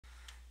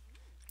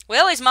We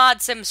always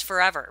mod Sims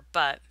forever,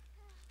 but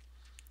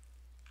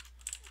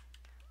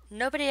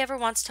nobody ever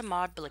wants to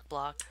mod Blick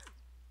Block.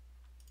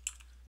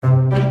 Hey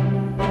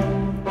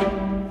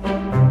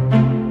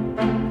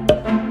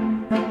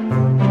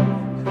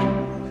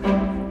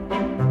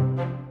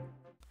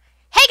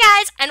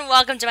guys, and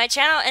welcome to my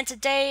channel, and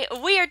today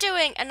we are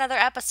doing another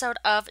episode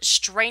of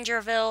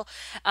Strangerville.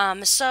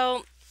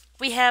 So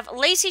we have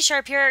Lacey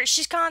Sharp here.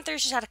 She's gone through,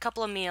 she's had a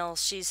couple of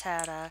meals, she's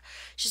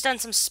done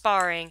some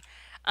sparring.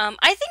 I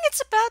think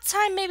it's about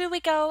time maybe we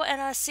go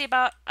and see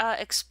about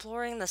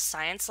exploring the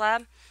science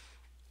lab.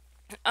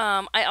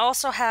 I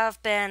also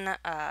have been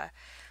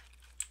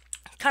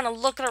kind of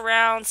looking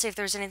around, see if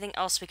there's anything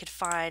else we could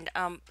find.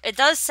 It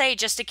does say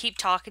just to keep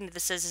talking to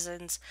the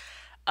citizens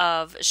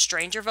of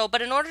Strangerville,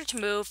 but in order to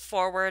move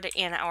forward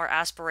in our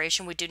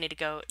aspiration, we do need to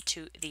go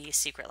to the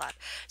secret lab.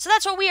 So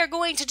that's what we are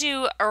going to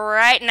do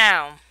right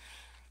now.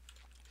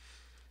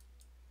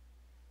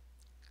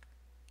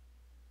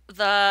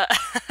 The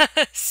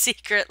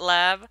secret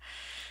lab.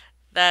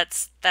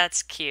 That's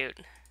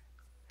cute.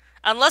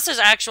 Unless there's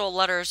actual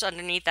letters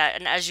underneath that,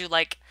 and as you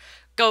like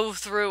go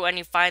through and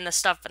you find the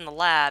stuff in the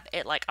lab,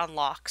 it like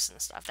unlocks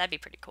and stuff. That'd be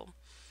pretty cool.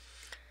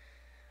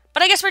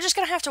 But I guess we're just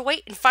gonna have to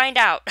wait and find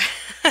out.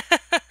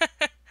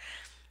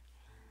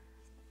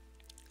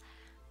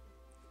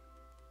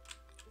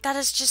 That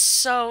is just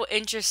so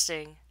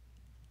interesting.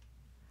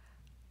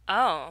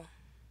 Oh.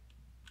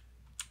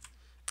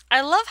 I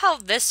love how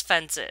this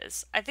fence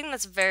is. I think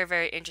that's very,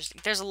 very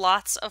interesting. There's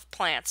lots of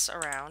plants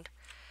around.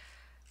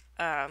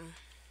 That's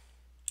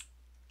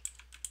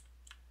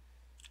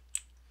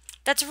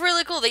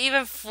really cool. They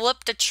even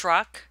flipped a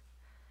truck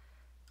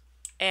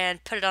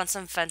and put it on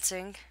some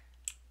fencing.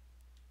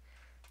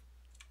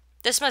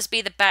 This must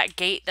be the back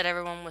gate that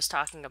everyone was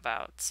talking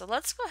about. So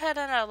let's go ahead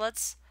and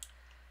let's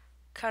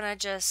kind of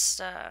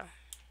just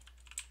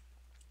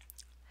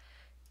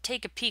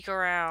take a peek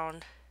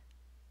around.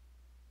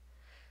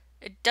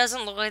 It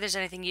doesn't look like there's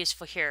anything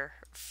useful here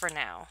for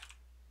now.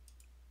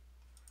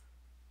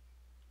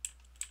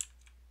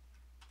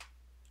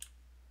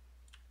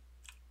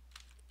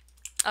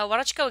 Oh, why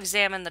don't you go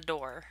examine the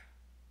door?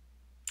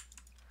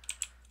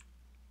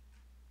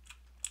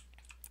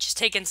 Just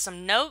taking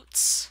some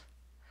notes.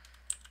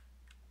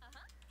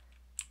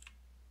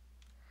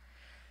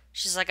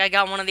 She's like, I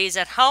got one of these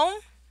at home.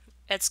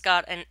 It's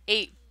got an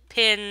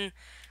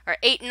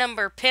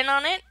 8-number pin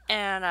on it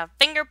and a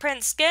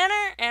fingerprint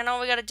scanner, and all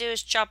we gotta do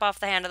is chop off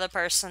the hand of the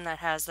person that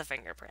has the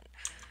fingerprint.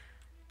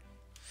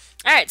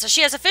 Alright, so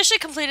she has officially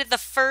completed the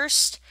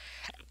first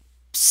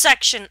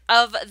section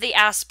of the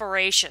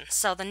aspiration.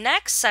 So the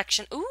next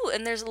section, ooh,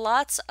 and there's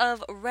lots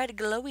of red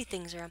glowy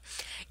things around.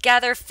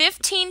 Gather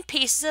 15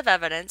 pieces of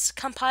evidence,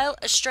 compile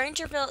a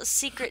Strangerville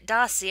secret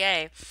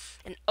dossier,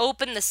 and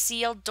open the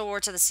sealed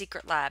door to the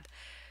secret lab.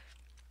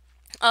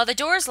 The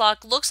door is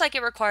locked. Looks like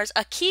it requires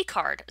a key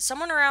card.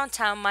 Someone around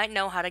town might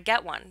know how to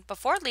get one.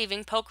 Before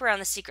leaving, poke around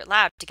the secret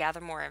lab to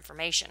gather more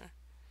information.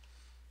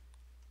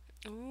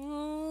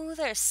 Ooh,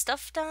 there's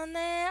stuff down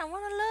there. I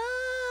want to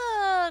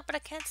look, but I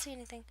can't see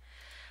anything.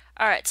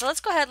 Alright, so let's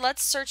go ahead.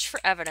 Let's search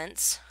for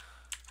evidence.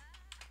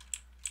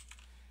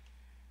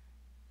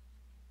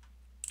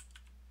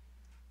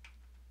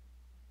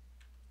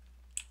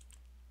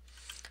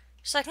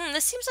 She's like,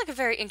 this seems like a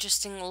very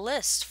interesting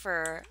list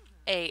for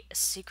a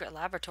secret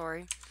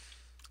laboratory.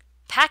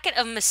 Packet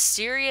of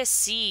mysterious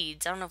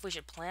seeds. I don't know if we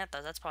should plant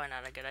those. That's probably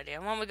not a good idea.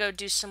 Why don't we go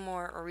do some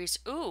more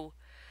research? Ooh.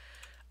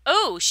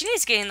 Oh, she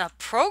needs to gain the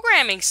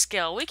programming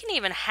skill. We can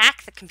even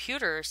hack the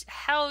computers.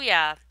 Hell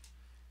yeah.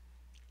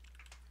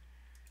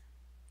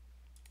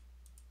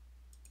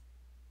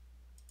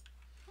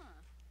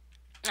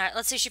 Alright,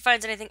 let's see if she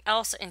finds anything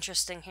else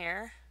interesting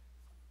here.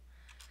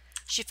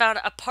 She found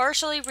a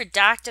partially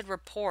redacted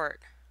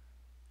report.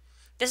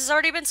 This has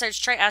already been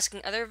searched. Try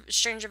asking other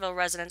Strangerville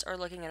residents or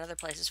looking in other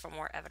places for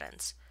more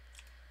evidence.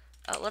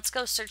 Let's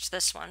go search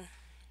this one.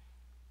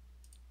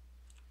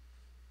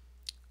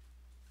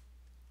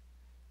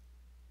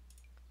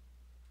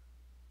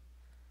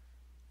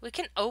 We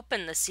can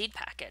open the seed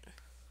packet.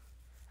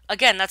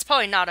 Again, that's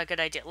probably not a good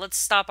idea. Let's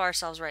stop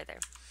ourselves right there.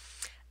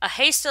 A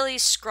hastily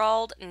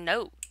scrawled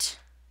note.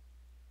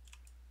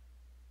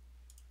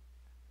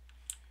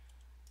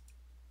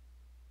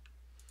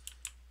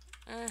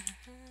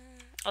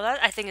 Oh,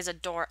 that I think is a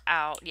door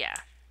out. Yeah.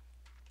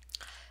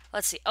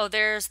 Let's see. Oh,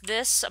 there's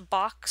this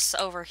box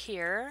over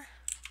here.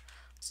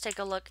 Let's take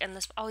a look in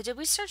this. Oh, did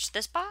we search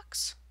this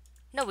box?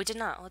 No, we did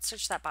not. Let's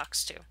search that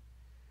box too.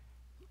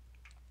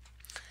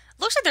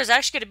 Looks like there's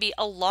actually going to be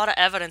a lot of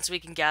evidence we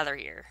can gather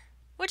here,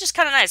 which is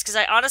kind of nice because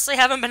I honestly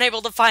haven't been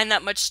able to find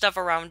that much stuff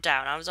around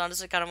town. I was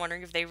honestly kind of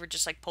wondering if they were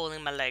just like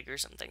pulling my leg or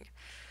something.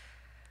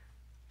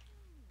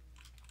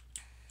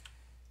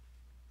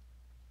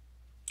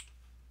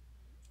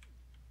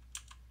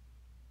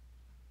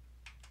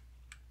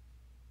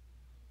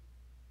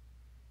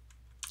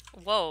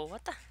 Whoa,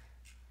 what the?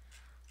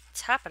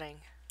 What's happening?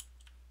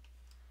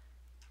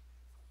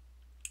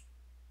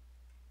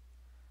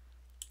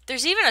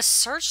 There's even a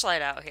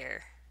searchlight out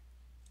here.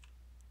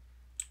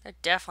 They're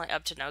definitely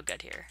up to no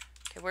good here.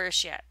 Okay, where is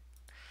she at?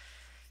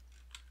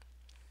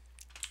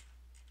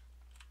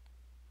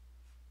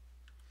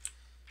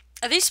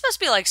 Are these supposed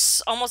to be like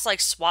almost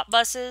like SWAT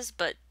buses,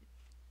 but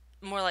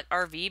more like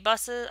RV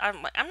buses?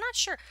 I'm not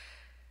sure.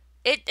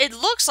 It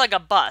looks like a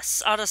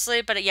bus,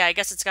 honestly, but yeah, I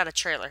guess it's got a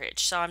trailer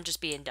hitch, so I'm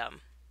just being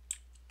dumb.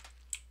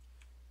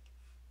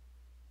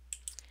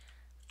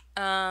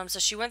 So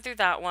she went through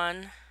that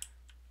one.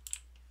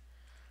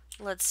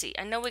 Let's see.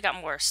 I know we got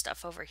more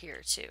stuff over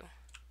here too.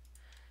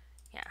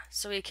 Yeah,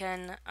 so we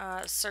can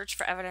search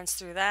for evidence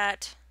through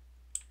that.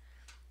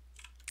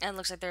 And it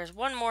looks like there's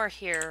one more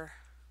here.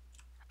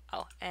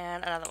 Oh,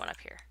 and another one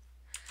up here.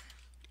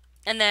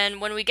 And then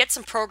when we get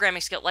some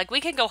programming skill, like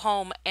we can go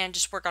home and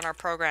just work on our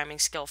programming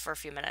skill for a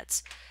few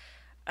minutes.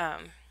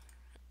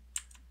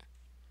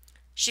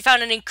 She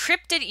found an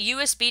encrypted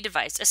USB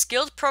device. A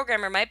skilled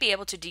programmer might be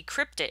able to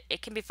decrypt it.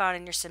 It can be found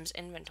in your Sim's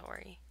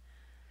inventory.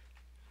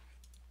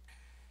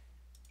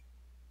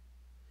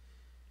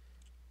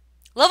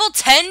 Level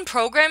 10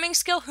 programming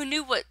skill? Who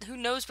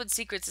knows what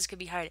secrets this could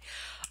be hiding?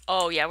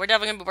 Oh yeah, we're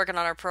definitely gonna be working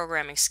on our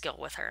programming skill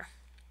with her.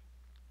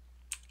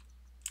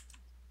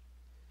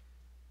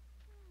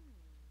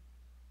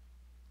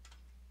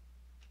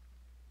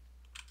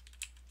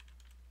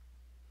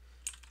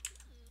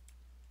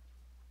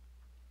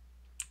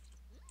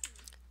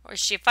 Or is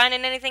she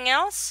finding anything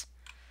else?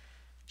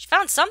 She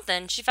found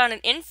something. She found an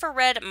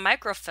infrared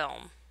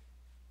microfilm.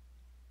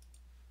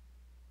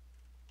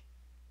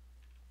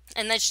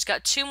 And then she's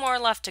got 2 more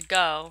left to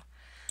go.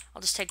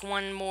 I'll just take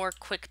one more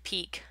quick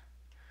peek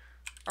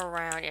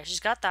around. Yeah,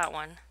 she's got that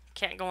one.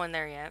 Can't go in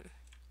there yet.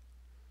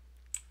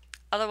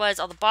 Otherwise,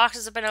 all the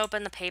boxes have been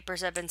opened. The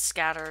papers have been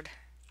scattered.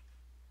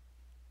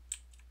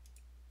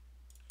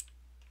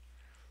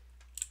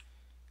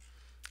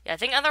 Yeah, I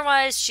think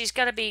otherwise she's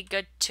got to be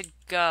good to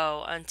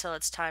go until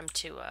it's time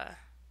to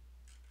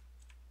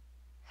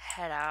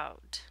head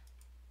out.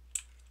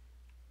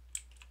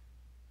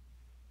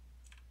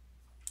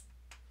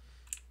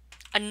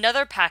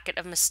 Another packet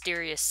of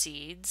mysterious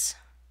seeds.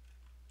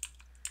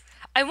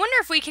 I wonder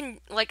if we can,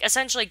 like,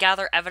 essentially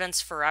gather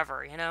evidence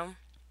forever, you know?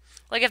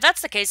 Like, if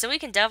that's the case, then we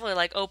can definitely,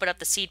 like, open up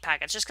the seed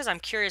packets, just because I'm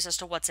curious as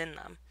to what's in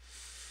them.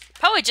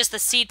 Probably just the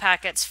seed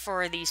packets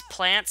for these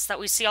plants that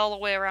we see all the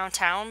way around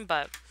town,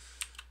 but...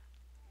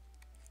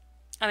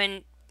 I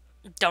mean,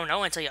 don't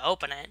know until you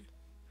open it.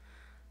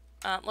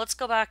 Let's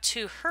go back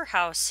to her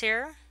house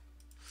here.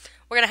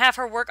 We're going to have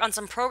her work on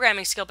some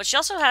programming skill, but she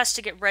also has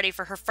to get ready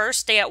for her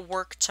first day at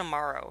work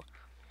tomorrow.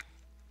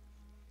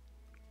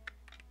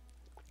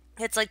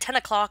 It's like 10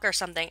 o'clock or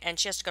something, and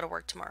she has to go to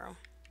work tomorrow.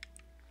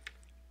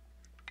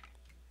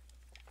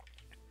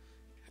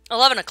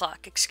 11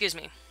 o'clock, excuse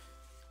me.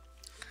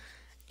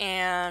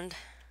 And...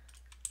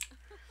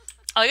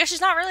 oh, I guess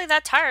she's not really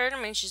that tired.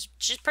 I mean, she's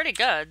pretty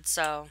good,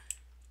 so...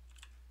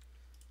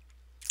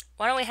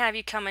 why don't we have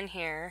you come in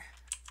here,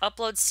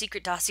 upload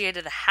secret dossier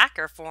to the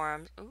hacker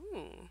forums.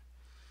 Ooh.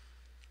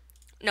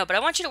 No, but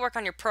I want you to work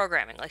on your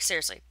programming. Like,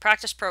 seriously,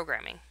 practice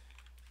programming.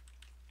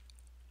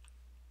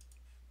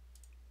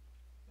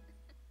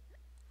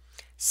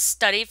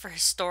 Study for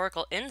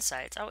historical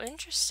insights. Oh,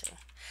 interesting.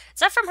 Is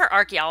that from her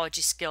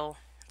archaeology skill?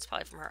 It's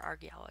probably from her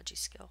archaeology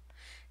skill.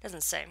 It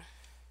doesn't say.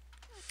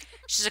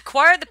 She's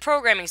acquired the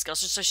programming skills,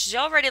 so she's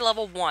already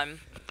level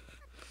 1.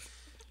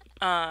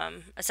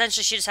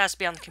 Essentially, she just has to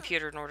be on the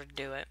computer in order to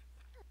do it.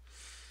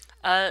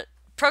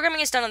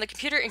 Programming is done on the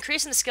computer.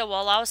 Increasing the skill will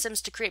allow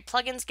Sims to create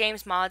plugins,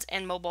 games, mods,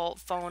 and mobile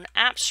phone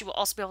apps. She will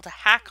also be able to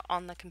hack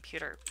on the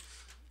computer.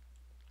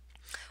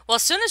 Well,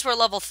 as soon as we're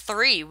level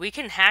 3, we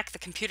can hack the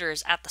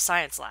computers at the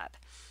science lab.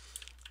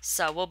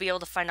 So we'll be able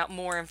to find out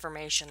more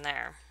information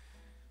there.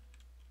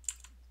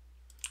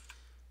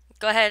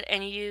 Go ahead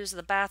and use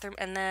the bathroom,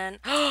 and then...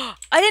 I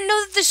didn't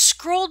know that this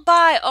scrolled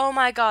by! Oh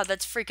my god,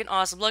 that's freaking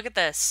awesome. Look at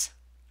this.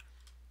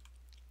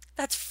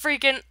 That's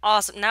freaking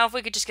awesome. Now if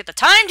we could just get the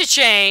time to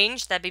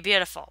change, that'd be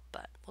beautiful.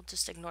 But we'll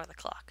just ignore the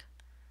clock.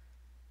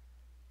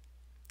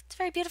 It's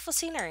very beautiful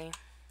scenery.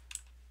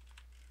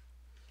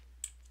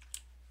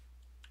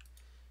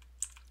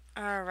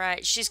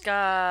 Alright, she's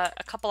got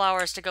a couple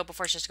hours to go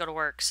before she has to go to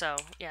work. So,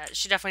 yeah,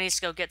 she definitely needs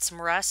to go get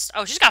some rest.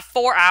 Oh, she's got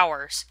 4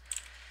 hours.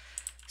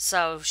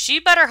 So, she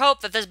better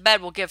hope that this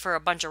bed will give her a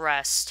bunch of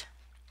rest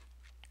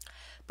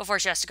before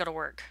she has to go to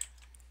work.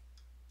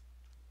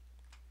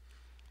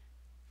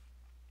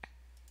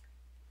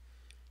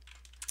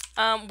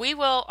 We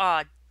will,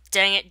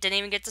 dang it, didn't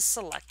even get to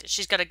select it.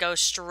 She's got to go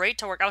straight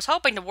to work. I was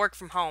hoping to work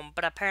from home,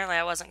 but apparently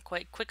I wasn't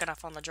quite quick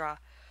enough on the draw.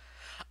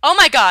 Oh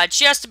my god,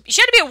 she had to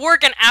be at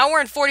work an hour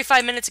and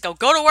 45 minutes ago.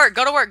 Go to work,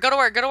 go to work, go to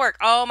work, go to work.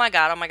 Oh my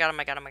god, oh my god, oh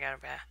my god, oh my god, oh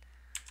my god.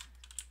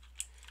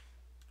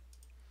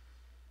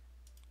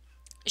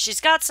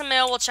 She's got some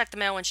mail. We'll check the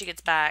mail when she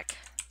gets back.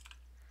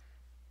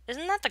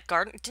 Isn't that the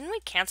garden? Didn't we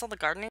cancel the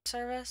gardening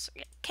service?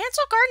 Yeah.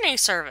 Cancel gardening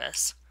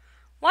service.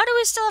 Why do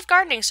we still have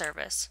gardening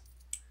service?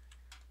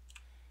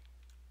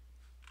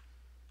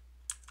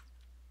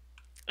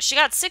 She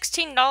got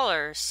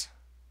 $16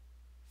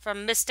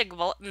 from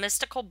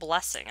Mystical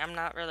Blessing. I'm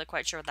not really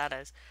quite sure what that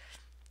is.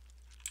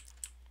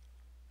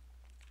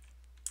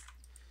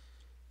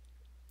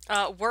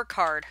 Work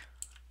hard.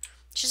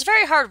 She's a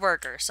very hard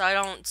worker, so I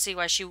don't see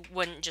why she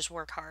wouldn't just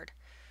work hard.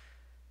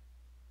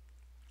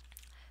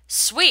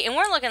 Sweet, and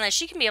we're looking at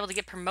she can be able to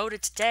get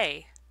promoted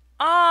today.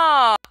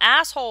 Oh,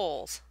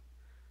 assholes.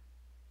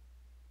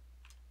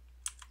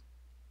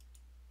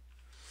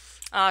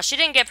 She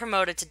didn't get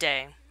promoted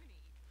today.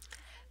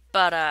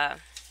 But,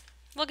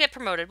 we'll get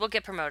promoted. We'll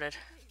get promoted.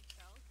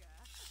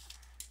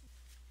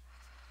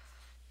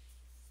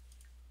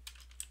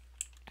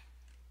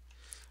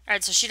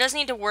 Alright, so she does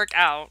need to work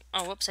out.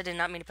 Oh, whoops, I did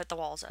not mean to put the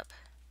walls up.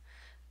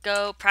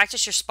 Go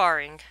practice your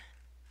sparring.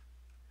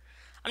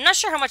 I'm not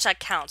sure how much that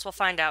counts. We'll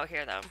find out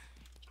here, though.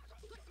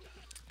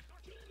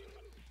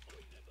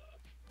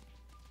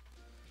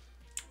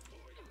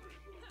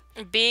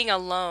 Being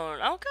alone.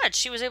 Oh, good.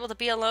 She was able to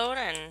be alone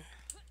and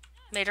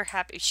made her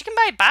happy. She can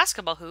buy a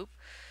basketball hoop.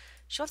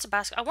 She wants a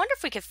basket. I wonder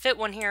if we could fit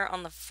one here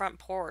on the front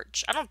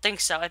porch. I don't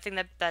think so. I think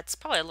that's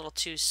probably a little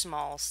too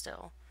small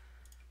still.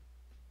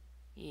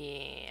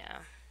 Yeah.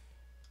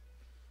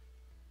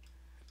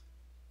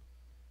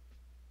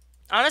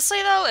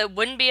 Honestly, though, it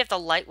wouldn't be if the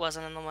light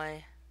wasn't in the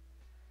way.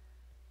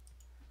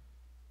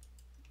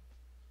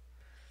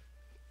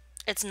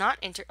 It's not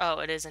oh,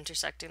 it is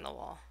intersecting the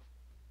wall.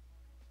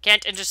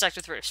 Can't intersect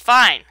with roofs.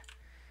 Fine.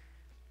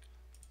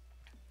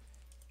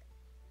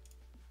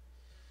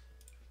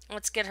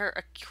 Let's get her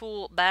a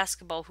cool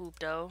basketball hoop,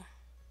 though.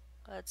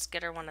 Let's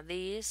get her one of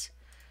these.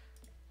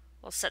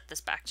 We'll set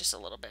this back just a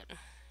little bit.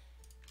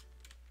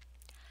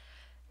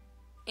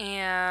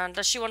 And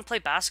does she want to play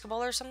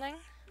basketball or something?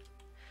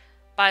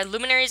 By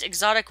Luminary's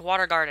Exotic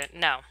Water Garden.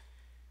 No.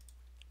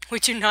 We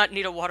do not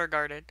need a water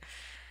garden.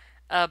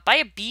 Buy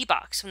a bee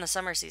box from the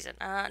summer season.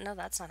 No,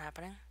 that's not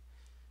happening.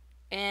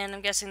 And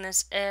I'm guessing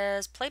this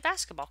is play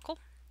basketball. Cool.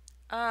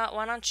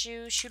 Why don't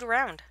you shoot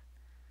around?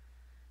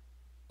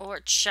 Or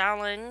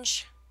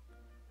challenge.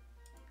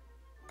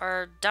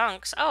 Or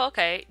dunks. Oh,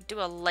 okay. Do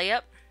a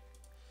layup.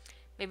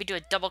 Maybe do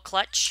a double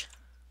clutch.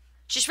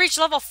 She's reached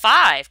level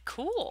 5.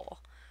 Cool.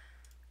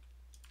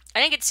 I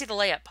didn't get to see the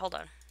layup. Hold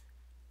on.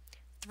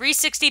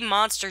 360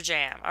 Monster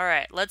Jam.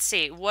 Alright, let's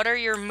see. What are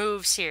your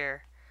moves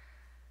here?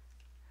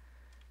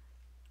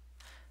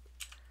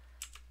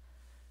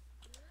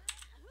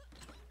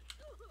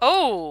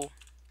 Oh!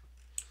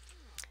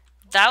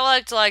 That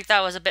looked like that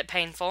was a bit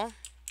painful.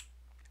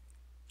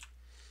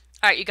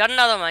 Alright, you got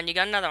another one. You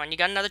got another one. You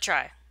got another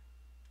try.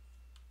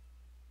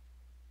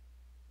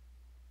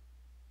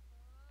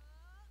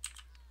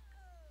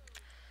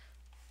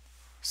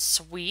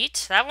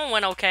 Sweet. That one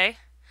went okay.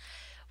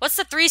 What's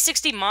the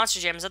 360 Monster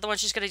Jam? Is that the one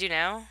she's going to do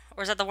now?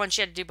 Or is that the one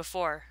she had to do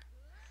before?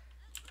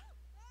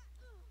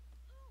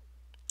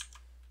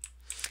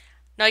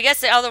 No, I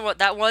guess the other one,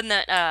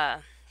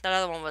 that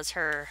other one was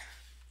her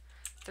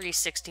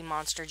 360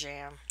 Monster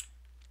Jam.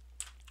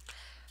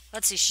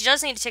 Let's see. She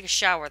does need to take a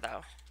shower,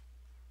 though.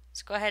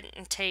 Let's go ahead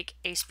and take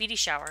a speedy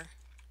shower.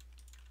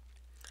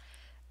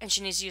 And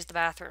she needs to use the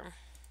bathroom.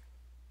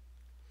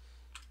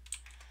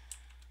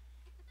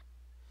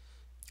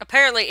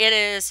 Apparently, it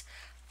is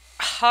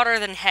hotter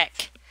than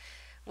heck.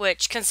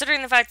 Which,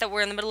 considering the fact that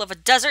we're in the middle of a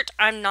desert,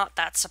 I'm not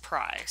that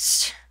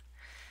surprised.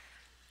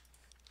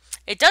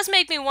 It does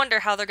make me wonder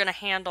how they're going to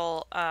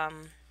handle,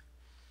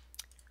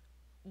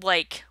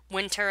 like,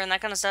 winter and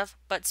that kind of stuff.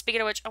 But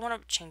speaking of which, I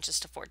want to change this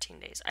to 14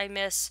 days. I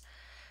miss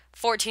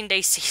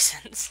 14-day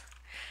seasons.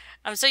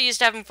 I'm so used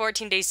to having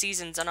 14-day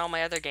seasons on all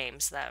my other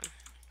games that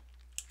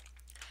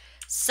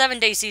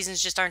 7-day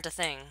seasons just aren't a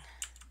thing.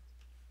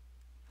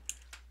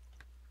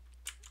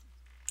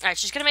 Alright,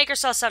 she's going to make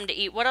herself something to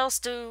eat. What else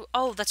do...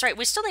 Oh, that's right.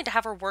 We still need to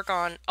have her work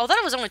on... Oh,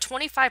 that was only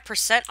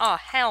 25%? Oh,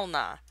 hell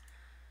nah.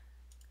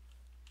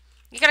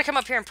 You got to come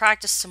up here and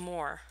practice some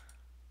more.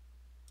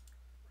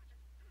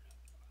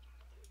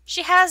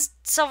 She has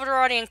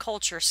Salvadorian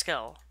culture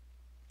skill.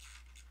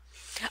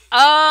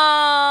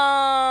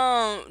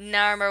 Oh,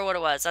 now I remember what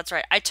it was. That's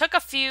right. I took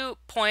a few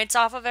points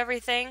off of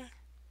everything.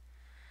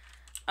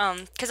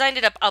 Because I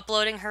ended up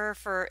uploading her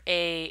for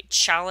a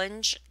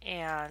challenge,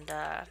 and,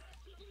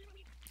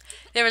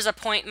 there was a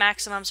point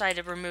maximum, so I had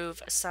to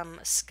remove some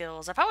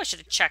skills. I probably should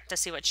have checked to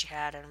see what she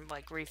had and,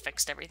 like,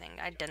 refixed everything.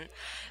 I didn't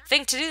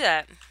think to do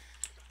that.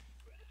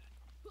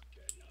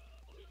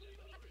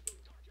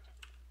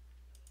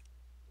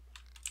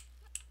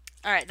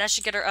 Alright, that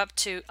should get her up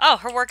to... Oh,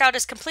 her workout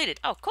is completed.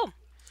 Oh, cool.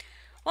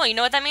 Well, you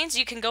know what that means?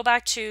 You can go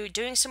back to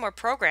doing some more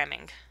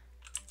programming.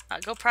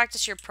 Go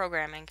practice your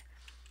programming.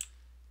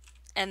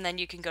 And then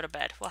you can go to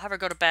bed. We'll have her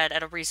go to bed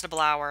at a reasonable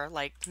hour,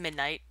 like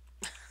midnight.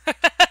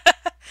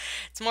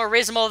 It's more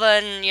reasonable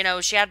than, you know,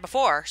 she had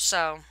before,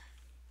 so...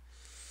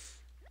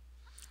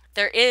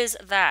 There is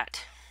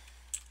that.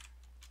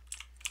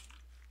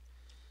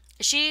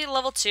 Is she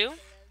level 2?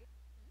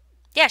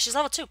 Yeah, she's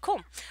level 2.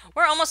 Cool.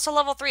 We're almost to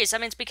level 3, so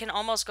that means we can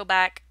almost go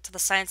back to the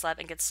science lab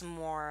and get some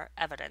more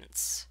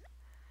evidence.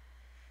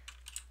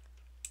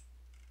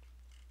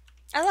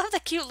 I love the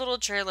cute little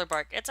trailer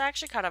bark. It's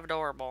actually kind of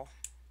adorable.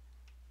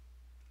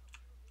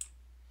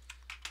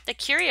 The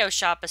curio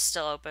shop is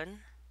still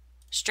open.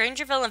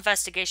 Strangerville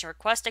investigation.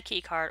 Request a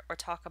key card or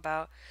talk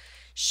about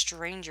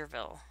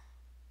Strangerville.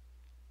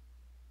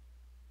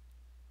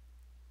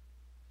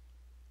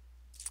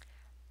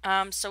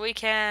 So we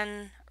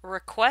can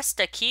request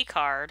a key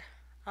card.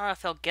 I don't know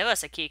if he'll give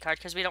us a key card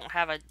because we don't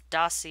have a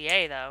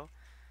dossier though.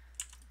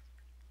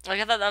 Like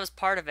I thought that was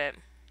part of it.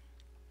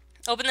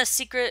 Open the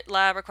secret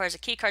lab requires a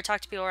key card.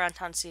 Talk to people around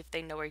town to see if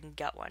they know where you can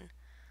get one.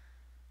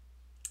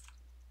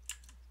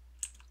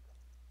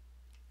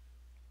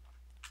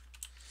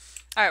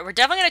 Alright, we're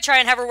definitely going to try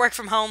and have her work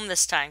from home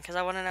this time because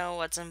I want to know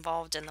what's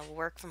involved in the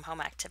work from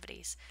home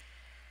activities.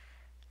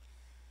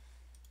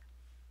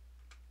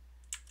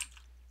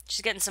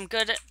 She's getting some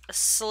good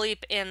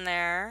sleep in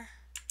there.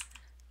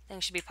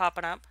 Things should be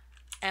popping up.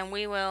 And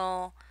we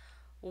will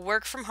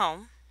work from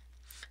home.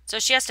 So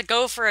she has to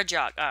go for a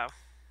jog. Oh,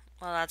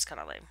 well, that's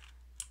kind of lame.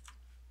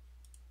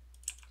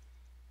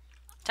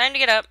 Time to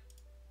get up.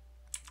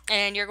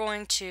 And you're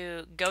going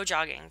to go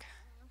jogging.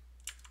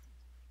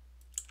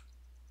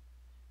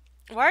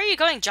 Why are you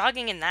going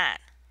jogging in that?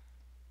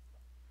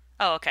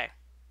 Oh, okay.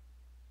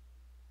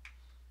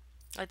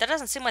 Like, that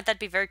doesn't seem like that'd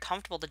be very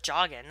comfortable to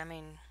jog in. I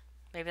mean,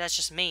 maybe that's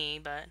just me,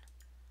 but...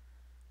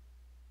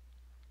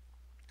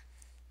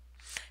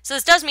 So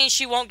this does mean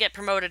she won't get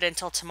promoted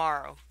until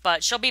tomorrow.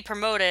 But she'll be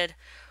promoted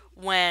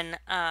when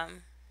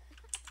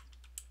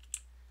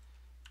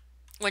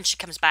she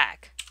comes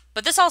back.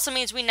 But this also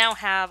means we now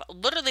have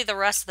literally the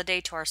rest of the day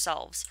to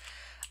ourselves.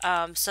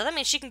 So that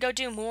means she can go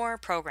do more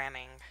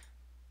programming.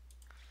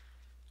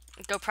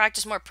 Go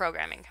practice more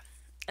programming.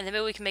 And then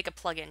maybe we can make a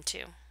plugin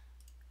too.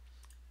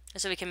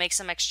 So we can make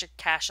some extra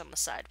cash on the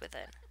side with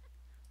it.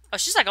 Oh,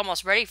 she's like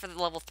almost ready for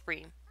the level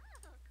 3.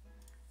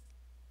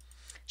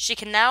 She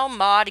can now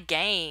mod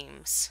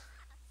games.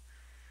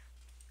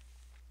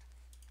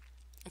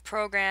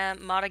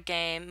 Program, mod a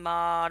game,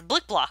 mod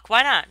Blick Block.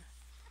 Why not?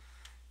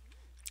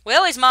 We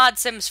always mod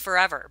Sims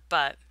forever,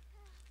 but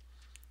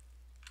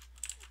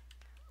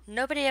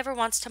nobody ever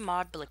wants to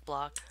mod Blick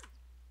Block.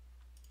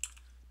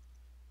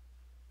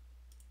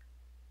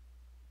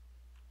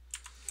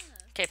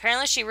 Okay,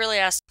 apparently she really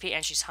has to pee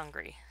and she's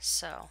hungry,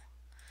 so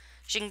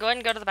she can go ahead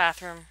and go to the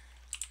bathroom.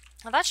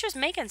 I thought she was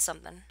making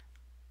something.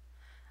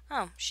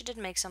 Oh, she did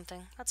make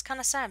something. That's kind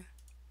of sad.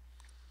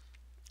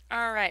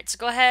 Alright, so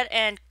go ahead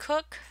and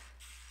cook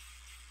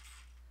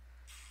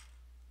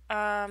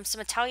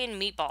some Italian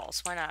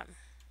meatballs. Why not?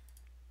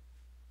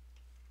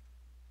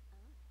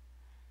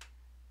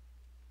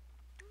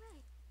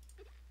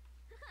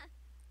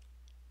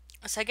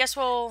 So I guess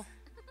we'll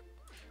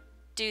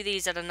do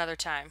these at another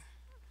time.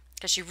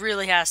 Because she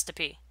really has to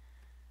pee.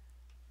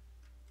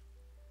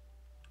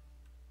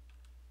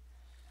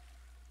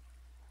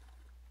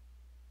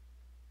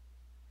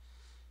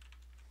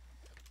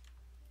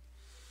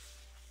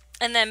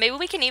 And then maybe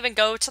we can even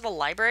go to the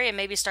library and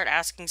maybe start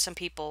asking some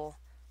people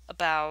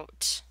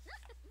about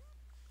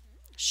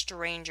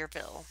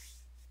Strangerville.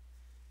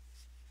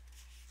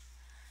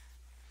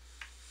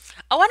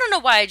 Oh, I don't know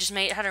why I just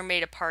had her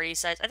made a party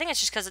size. I think it's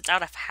just because it's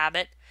out of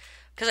habit.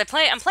 Because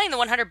I'm playing the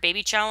 100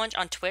 Baby Challenge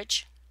on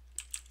Twitch.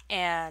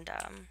 And,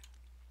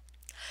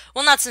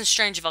 well, not since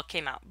Strangerville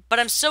came out. But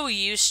I'm so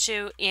used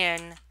to,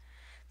 in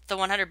the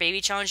 100 Baby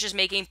Challenge, just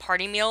making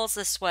party meals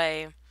this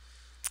way.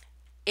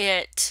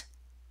 This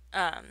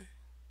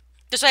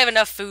way I have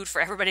enough food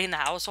for everybody in the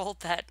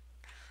household that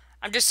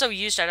I'm just so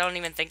used to it, I don't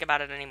even think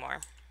about it anymore.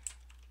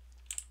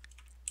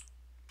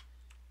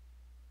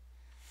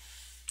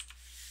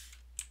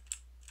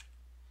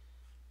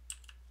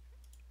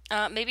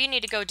 Maybe you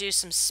need to go do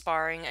some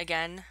sparring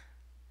again.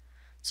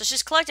 So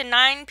she's collected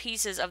 9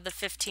 pieces of the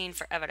 15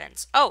 for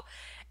evidence. Oh,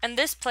 and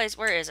this place,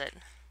 where is it?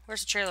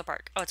 Where's the trailer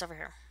park? Oh, it's over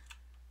here.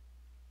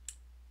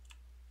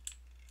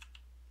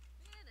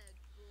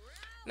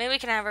 Maybe we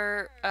can have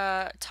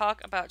her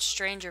talk about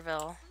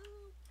Strangerville.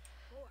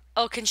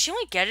 Oh, can she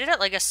only get it at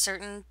like a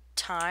certain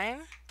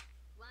time?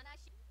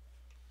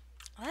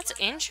 Oh, that's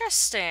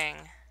interesting.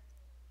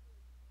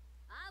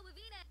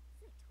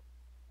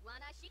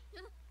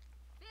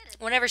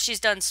 Whenever she's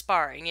done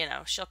sparring, you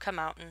know, she'll come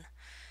out and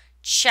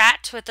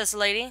chat with this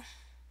lady.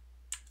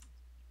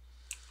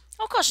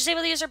 Oh, cool. She's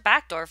able to use her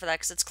back door for that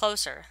because it's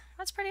closer.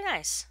 That's pretty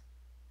nice.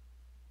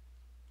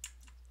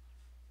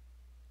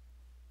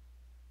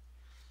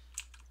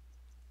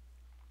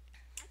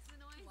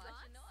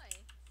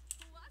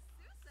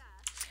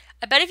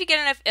 I bet if you get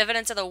enough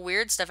evidence of the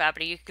weird stuff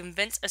happening, you can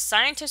convince a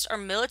scientist or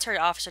military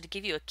officer to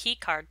give you a key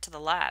card to the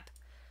lab.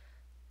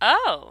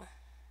 Oh.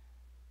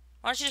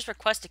 Why don't you just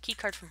request a key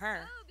card from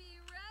her?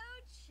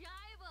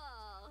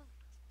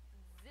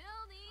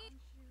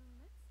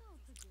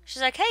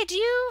 She's like, hey, do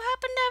you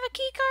happen to have a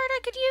key card I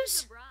could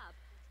use?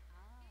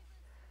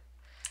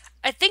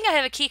 I think I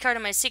have a key card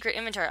in my secret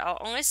inventory. I'll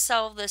only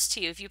sell this to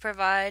you if you prove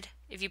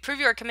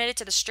you are committed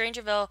to the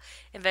Strangerville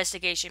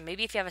investigation.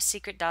 Maybe if you have a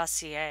secret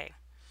dossier.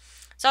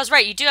 So I was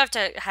right, you do have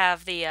to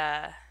have the, you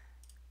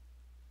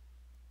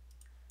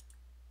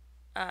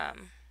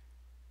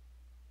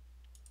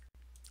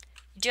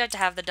do have to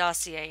have the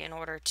dossier in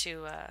order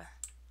to,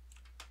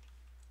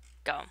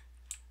 go.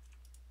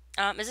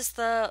 Is this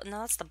the...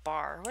 No, that's the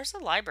bar. Where's the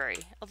library?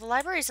 Oh, the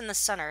library's in the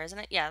center, isn't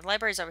it? Yeah, the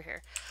library's over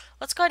here.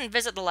 Let's go ahead and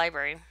visit the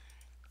library.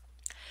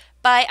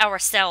 By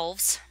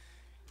ourselves.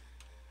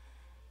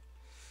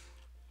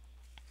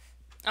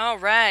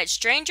 Alright,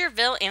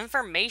 Strangerville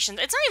Information.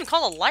 It's not even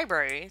called a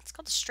library. It's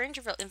called the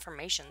Strangerville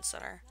Information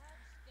Center.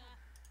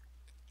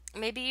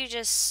 Maybe you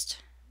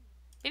just...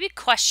 Maybe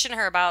question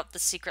her about the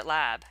secret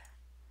lab.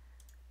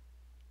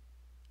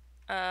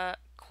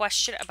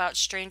 Question about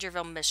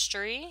Strangerville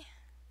mystery.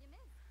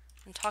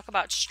 And talk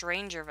about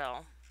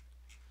Strangerville.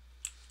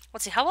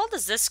 Let's see, how well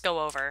does this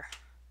go over?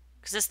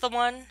 Is this the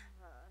one?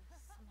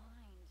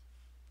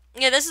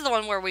 Yeah, this is the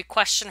one where we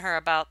question her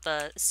about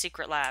the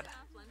secret lab.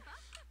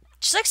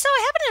 She's like, so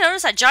I happened to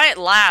notice that giant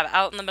lab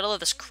out in the middle of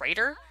this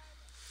crater.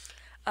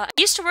 I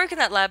used to work in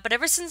that lab, but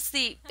ever since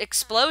the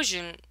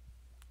explosion,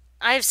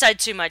 I have said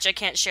too much. I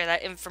can't share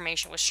that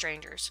information with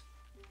strangers.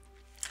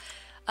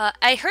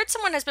 I heard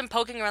someone has been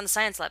poking around the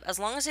science lab. As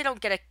long as they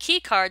don't get a key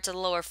card to the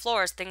lower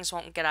floors, things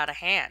won't get out of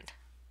hand.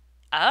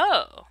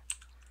 Oh.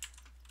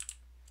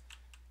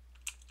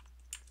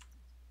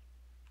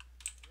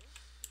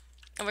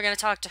 And we're going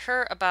to talk to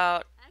her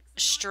about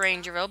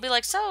Strangerville. Be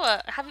like, so,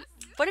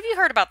 what have you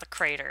heard about the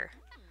crater?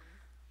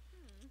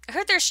 I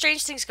heard there's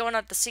strange things going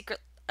on at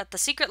the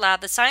secret lab.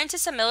 The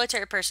scientists and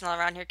military personnel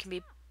around here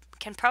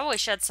can probably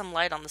shed some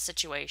light on the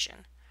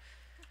situation.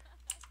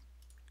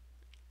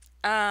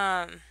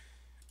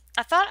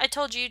 I thought I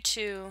told you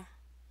to...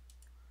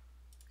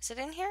 Is it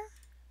in here?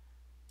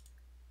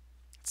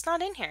 It's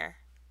not in here.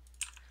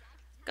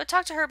 Go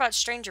talk to her about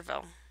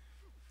Strangerville.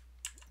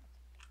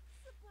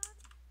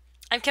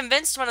 I'm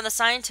convinced one of the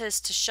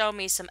scientists to show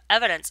me some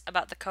evidence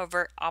about the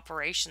covert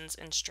operations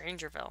in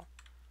Strangerville.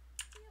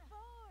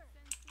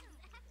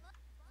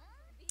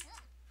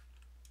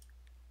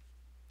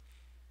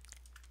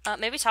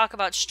 Maybe talk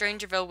about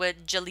Strangerville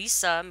with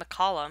Jalisa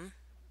McCollum.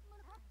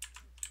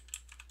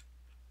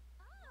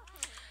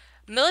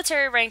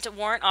 Military ranked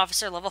warrant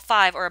officer level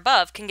 5 or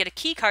above can get a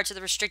key card to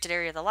the restricted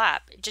area of the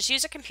lab. Just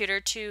use a computer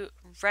to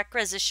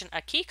requisition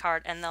a key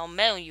card and they'll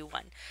mail you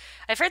one.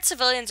 I've heard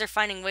civilians are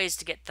finding ways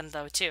to get them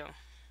though too.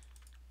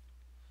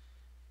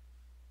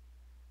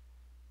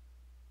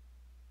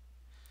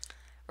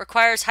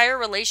 Requires higher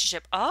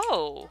relationship.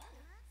 Oh.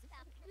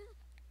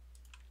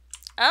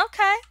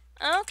 Okay.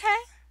 Okay.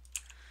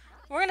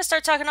 We're going to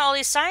start talking to all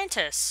these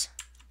scientists.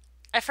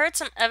 I've heard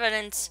some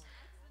evidence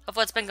of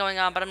what's been going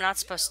on, but I'm not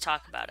supposed to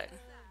talk about it.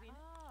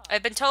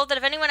 I've been told that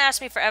if anyone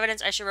asks me for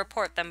evidence, I should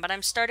report them, but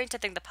I'm starting to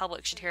think the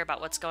public should hear about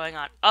what's going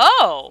on.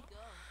 Oh!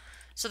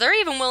 So they're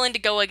even willing to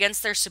go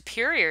against their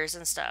superiors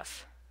and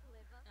stuff.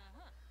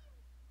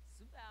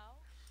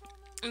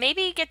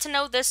 Maybe get to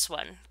know this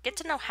one. Get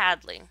to know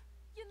Hadley.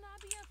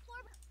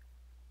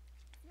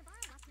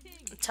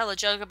 Tell a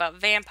joke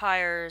about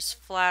vampires,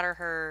 flatter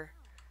her.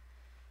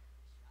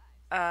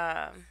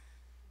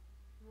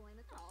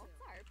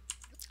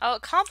 Oh,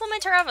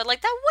 compliment her outfit.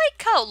 Like, that white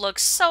coat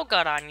looks so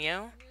good on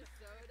you.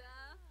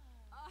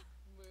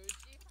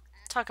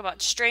 Talk about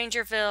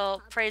Strangerville,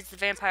 praise the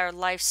vampire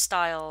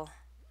lifestyle.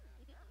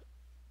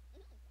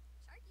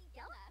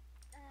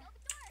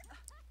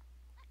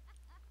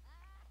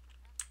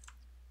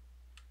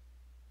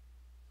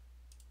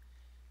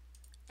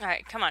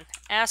 Alright, come on.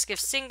 Ask if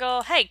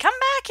single. Hey, come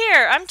back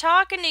here! I'm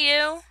talking to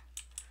you!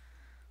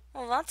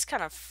 Well, that's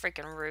kind of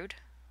freaking rude.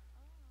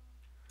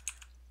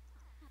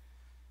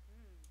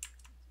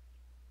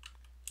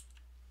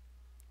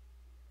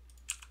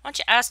 Why don't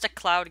you ask to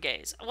cloud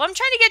gaze? Well, I'm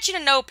trying to get you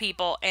to know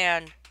people,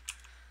 and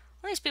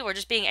all these people are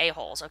just being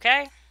a-holes,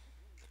 okay?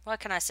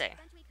 What can I say?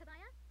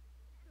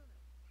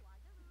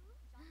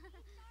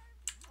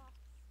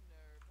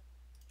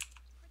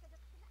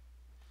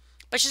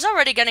 But she's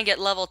already gonna get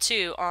level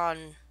 2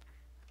 on...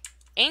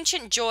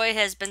 Ancient joy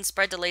has been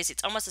spread to Lacey.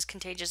 It's almost as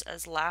contagious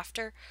as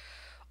laughter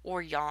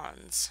or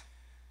yawns.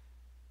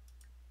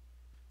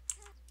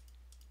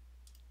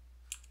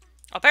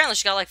 Apparently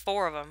she got like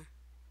 4 of them.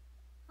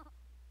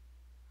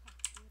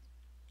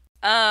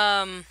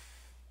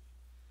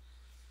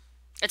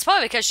 It's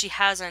probably because she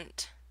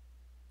hasn't,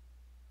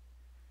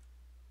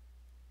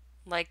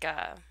 like,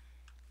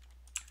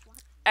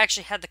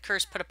 actually had the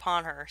curse put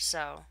upon her,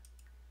 so.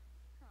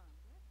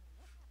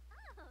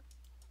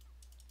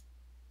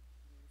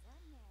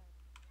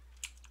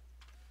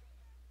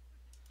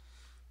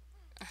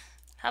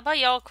 How about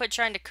y'all quit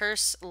trying to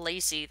curse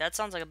Lacey? That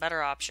sounds like a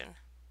better option.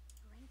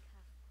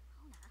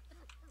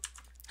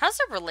 How's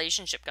their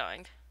relationship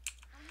going?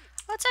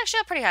 Well, it's actually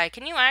up pretty high.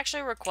 Can you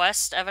actually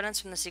request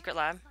evidence from the secret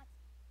lab?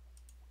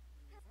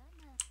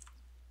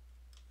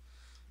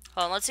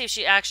 Hold on, let's see if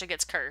she actually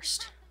gets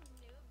cursed.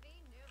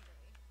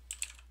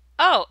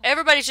 Oh,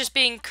 everybody's just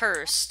being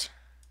cursed.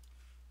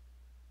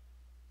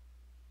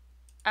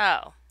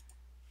 Oh.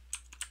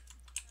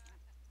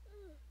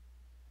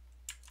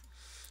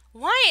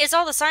 Why is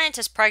all the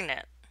scientists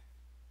pregnant?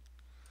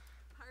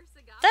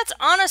 That's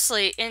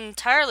honestly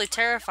entirely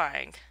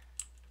terrifying.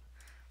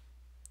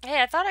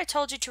 Hey, I thought I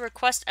told you to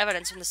request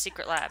evidence from the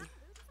secret lab.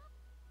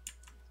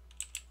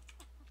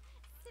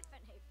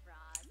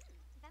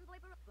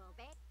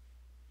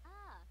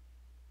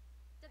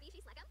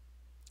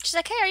 She's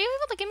like, hey, are you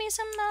able to give me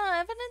some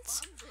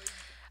evidence?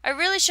 I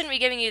really shouldn't be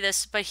giving you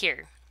this, but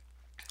here.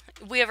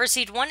 We have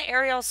received one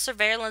aerial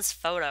surveillance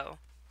photo.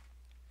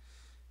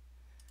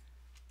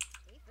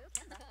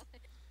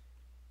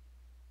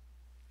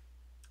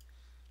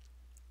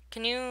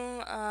 Can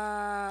you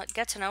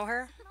get to know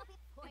her?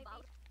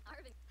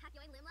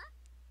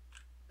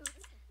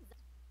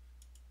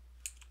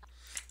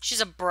 She's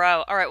a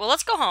bro. Alright, well,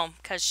 let's go home,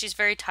 because she's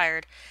very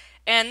tired.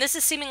 And this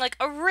is seeming like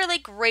a really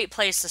great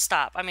place to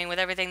stop. I mean, with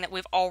everything that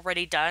we've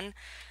already done.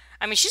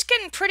 I mean, she's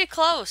getting pretty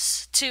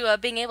close to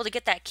being able to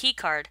get that key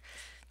card.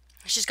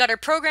 She's got her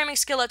programming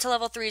skill up to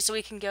level 3, so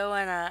we can go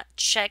and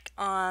check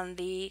on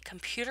the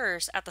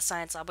computers at the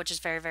science lab, which is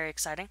very, very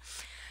exciting.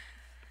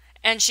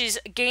 And she's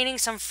gaining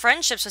some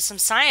friendships with some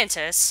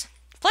scientists.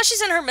 Plus,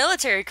 she's in her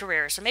military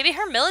career, so maybe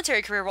her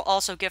military career will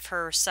also give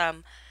her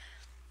some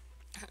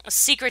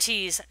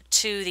secreties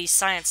to the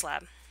science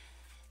lab.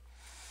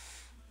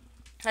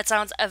 That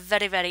sounds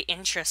very, very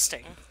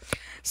interesting.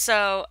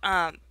 So,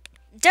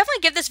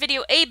 definitely give this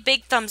video a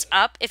big thumbs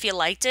up if you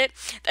liked it.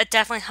 That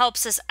definitely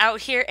helps us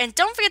out here. And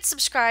don't forget to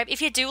subscribe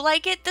if you do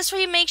like it. This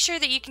way you make sure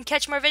that you can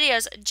catch more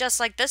videos just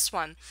like this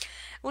one.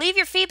 Leave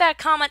your feedback,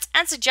 comments,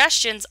 and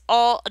suggestions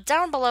all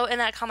down below in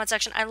that comment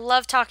section. I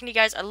love talking to you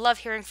guys. I love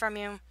hearing from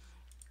you.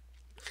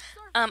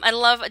 I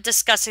love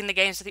discussing the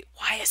games with you.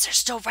 Why is there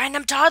still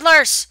random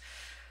toddlers?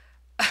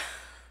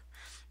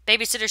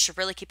 Babysitters should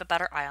really keep a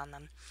better eye on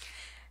them.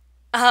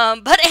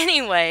 But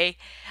anyway,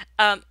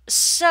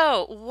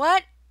 so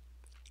what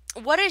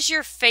is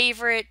your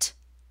favorite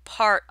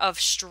part of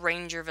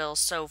Strangerville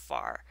so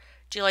far?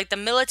 Do you like the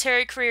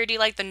military career? Do you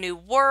like the new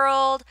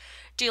world?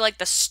 Do you like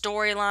the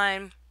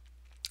storyline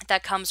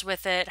that comes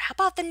with it? How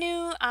about the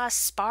new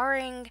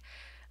sparring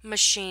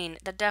machine?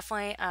 That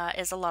definitely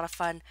is a lot of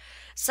fun.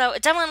 So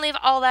definitely leave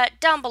all that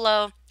down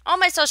below. All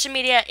my social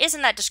media is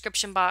in that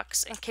description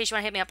box in case you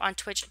want to hit me up on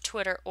Twitch,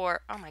 Twitter,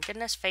 or, oh my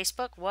goodness,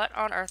 Facebook. What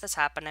on earth is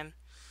happening?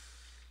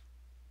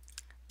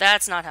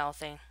 That's not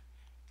healthy.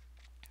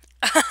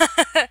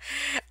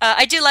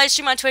 I do live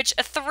stream on Twitch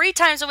 3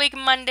 times a week,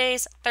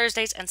 Mondays,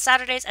 Thursdays, and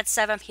Saturdays at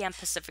 7 p.m.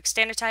 Pacific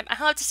Standard Time. I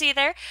hope to see you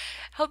there.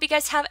 Hope you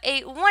guys have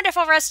a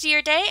wonderful rest of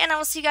your day, and I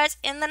will see you guys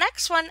in the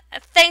next one.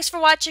 Thanks for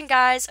watching,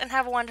 guys, and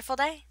have a wonderful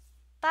day.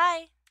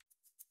 Bye.